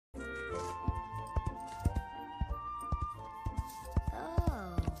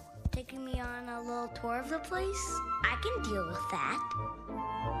A little tour of the place? I can deal with that.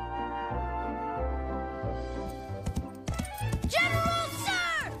 General,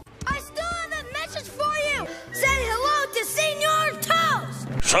 sir! I still have a message for you! Say hello to Senor Toast!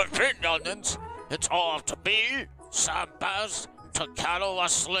 Shut it, youngins. It's all up to me, Sam Bass, to cattle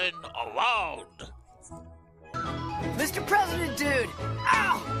rustling around. Mr. President, dude!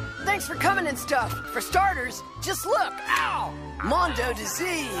 Ow! Thanks for coming and stuff. For starters, just look! Ow! Mondo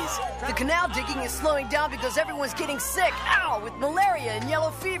disease! The canal digging is slowing down because everyone's getting sick, ow, with malaria and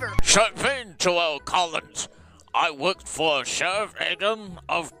yellow fever. Shut in, Joel Collins. I worked for Sheriff Adam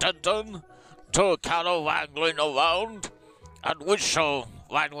of Denton, to cattle wrangling around, and we shall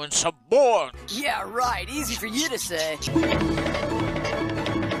wrangling some more. Yeah, right. Easy for you to say.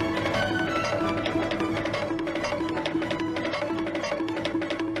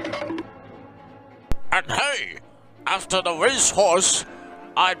 And hey, after the racehorse,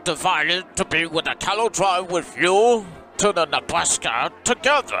 I divided to be with a cattle drive with you to the Nebraska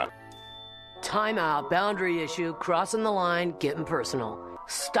together. Time out, boundary issue, crossing the line, getting personal.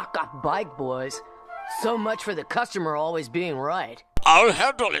 Stuck-up bike boys. So much for the customer always being right. I'll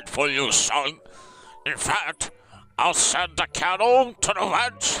handle it for you, son. In fact, I'll send the cattle to the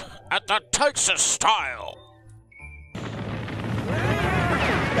ranch at the Texas style.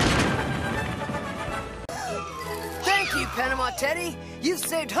 Thank you, Panama Teddy. You've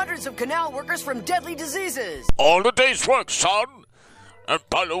saved hundreds of canal workers from deadly diseases. All the day's work, son. And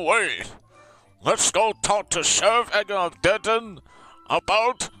by the way, let's go talk to Sheriff Egan of Denton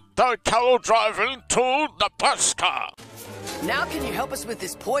about the cattle driving to Nebraska. Now can you help us with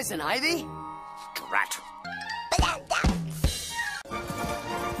this poison ivy? Rat.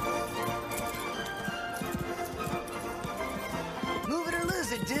 Move it or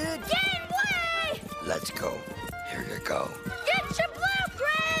lose it, dude. Get in way! Let's go. Here you go. Get your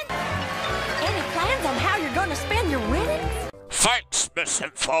blueprint! Any plans on how you're gonna spend your winnings? Thanks, Miss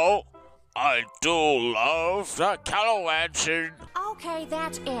Info. I do love the cattle ranching. Okay,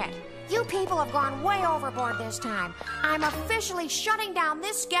 that's it. You people have gone way overboard this time. I'm officially shutting down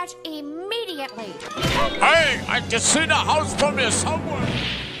this sketch immediately. Hey, I can see the house from here somewhere.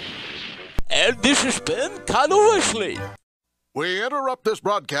 And this has been Cattle Wesley. We interrupt this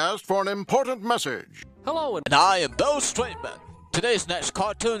broadcast for an important message. Hello, and I am Bill Straitman. Today's next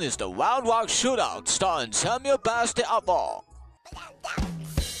cartoon is the Round Rock Shootout, starring Samuel Bass the Outlaw.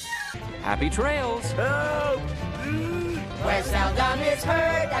 Happy trails! Where seldom is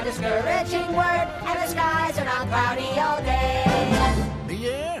heard a discouraging word, and the skies are not cloudy all day. The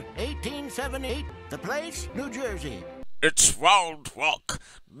year, 1878. The place, New Jersey. It's Round Rock,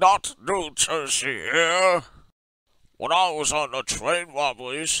 not New Jersey here. When I was on the train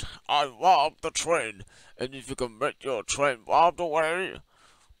robberies, I robbed the train. And if you can make your train robbed away,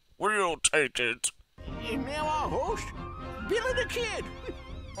 we'll take it. And now our host, Billy the Kid.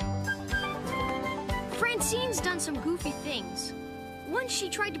 Francine's done some goofy things. Once she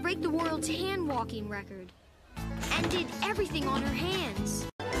tried to break the world's hand-walking record. And did everything on her hands.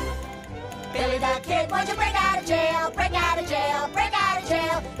 Billy the Kid, won't you break out of jail, break out of jail, break out of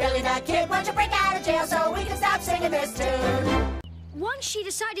jail. Billy the Kid, won't you break out of jail so we can stop singing this tune. Once she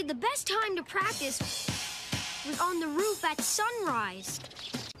decided the best time to practice was on the roof at sunrise.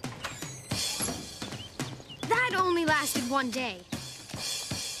 That only lasted one day.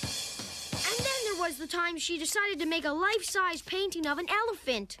 And then there was the time she decided to make a life-size painting of an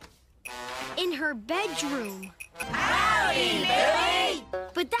elephant in her bedroom. Howdy, Billy!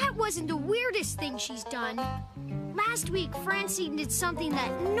 But that wasn't the weirdest thing she's done. Last week, Francine did something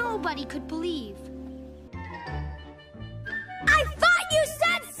that nobody could believe. I thought you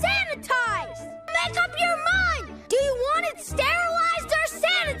said sanitized! Make up your mind! Do you want it sterilized or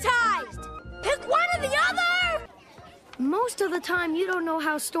sanitized? Pick one or the other! Most of the time, you don't know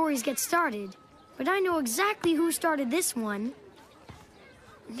how stories get started. But I know exactly who started this one.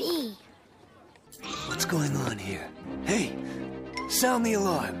 Me. What's going on here? Hey, sound the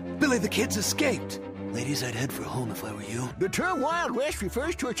alarm. Billy the Kid's escaped. Ladies, I'd head for home if I were you. The term Wild West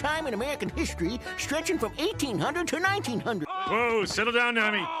refers to a time in American history stretching from 1800 to 1900. Whoa, settle down,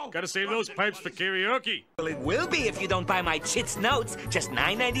 Nami. Gotta save those pipes for karaoke. Well, it will be if you don't buy my Chits Notes, just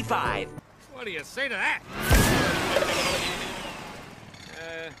 $9.95. What do you say to that?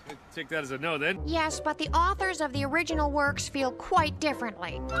 I take that as a no, then. Yes, but the authors of the original works feel quite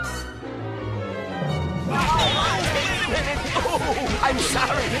differently. Oh, I'm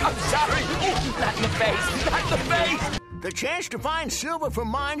sorry. Oh, not in the face, not in the face. The chance to find silver from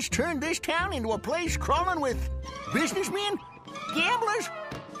mines turned this town into a place crawling with businessmen, gamblers,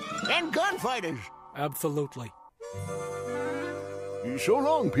 and gunfighters. Absolutely. So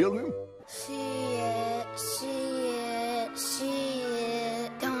long, Pilgrim. See it, see it, see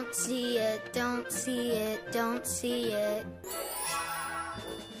it. Don't see it, don't see it, don't see it.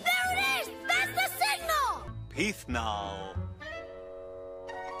 There it is! That's the signal! Peace now.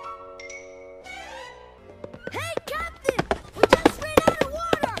 Hey, Captain! We just ran out of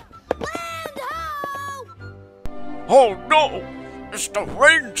water! Land ho! Oh no! It's the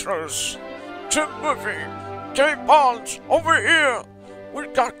Rangers! Timothy! K-Bonds! Over here! We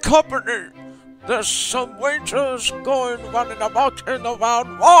got company! There's some Rangers running about in the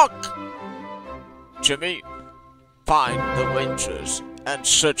Round Rock! Jimmy, find the Rangers and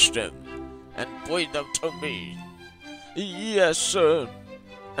search them and bring them to me. Yes, sir.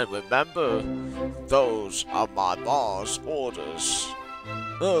 And remember, those are my boss' orders.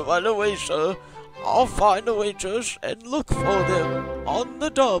 Right away, sir. I'll find the Rangers and look for them on the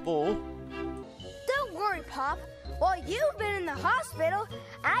double. Don't worry, Pop. While you've been in the hospital,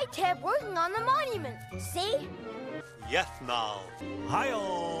 I kept working on the monument. See? Yes, now.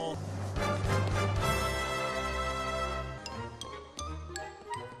 Hi-oh.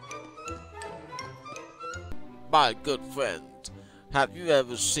 My good friend, have you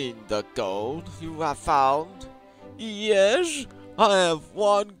ever seen the gold you have found? Yes, I have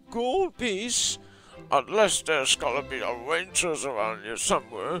one gold piece. Unless there's gotta be a Rangers around here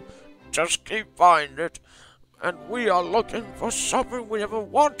somewhere, just keep finding it. And we are looking for something we never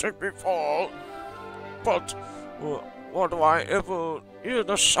wanted before. But, what do I ever hear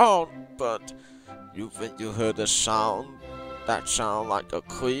the sound? But, you think you heard the sound? That sound like a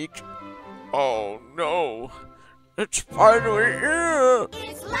creak? Oh no! It's finally here!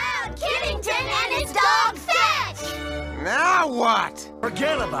 It's Loud Kiddington and his dog Fetch! Now what?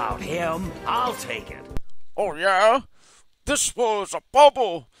 Forget about him. I'll take it. Oh yeah? This was a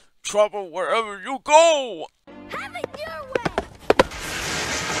bubble! Trouble wherever you go! Have it your way!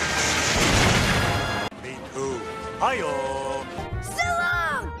 Me too. Hi-oh. So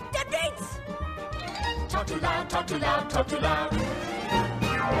long! The dates! Talk too loud, talk too loud, talk too loud.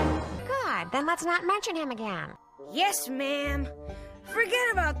 Good, then let's not mention him again. Yes, ma'am.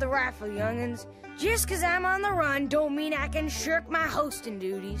 Forget about the rifle, young'uns. Just 'cause I'm on the run don't mean I can shirk my hosting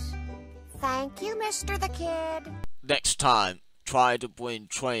duties. Thank you, Mr. the Kid. Next time, try to bring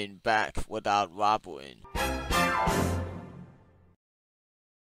train back without robbing.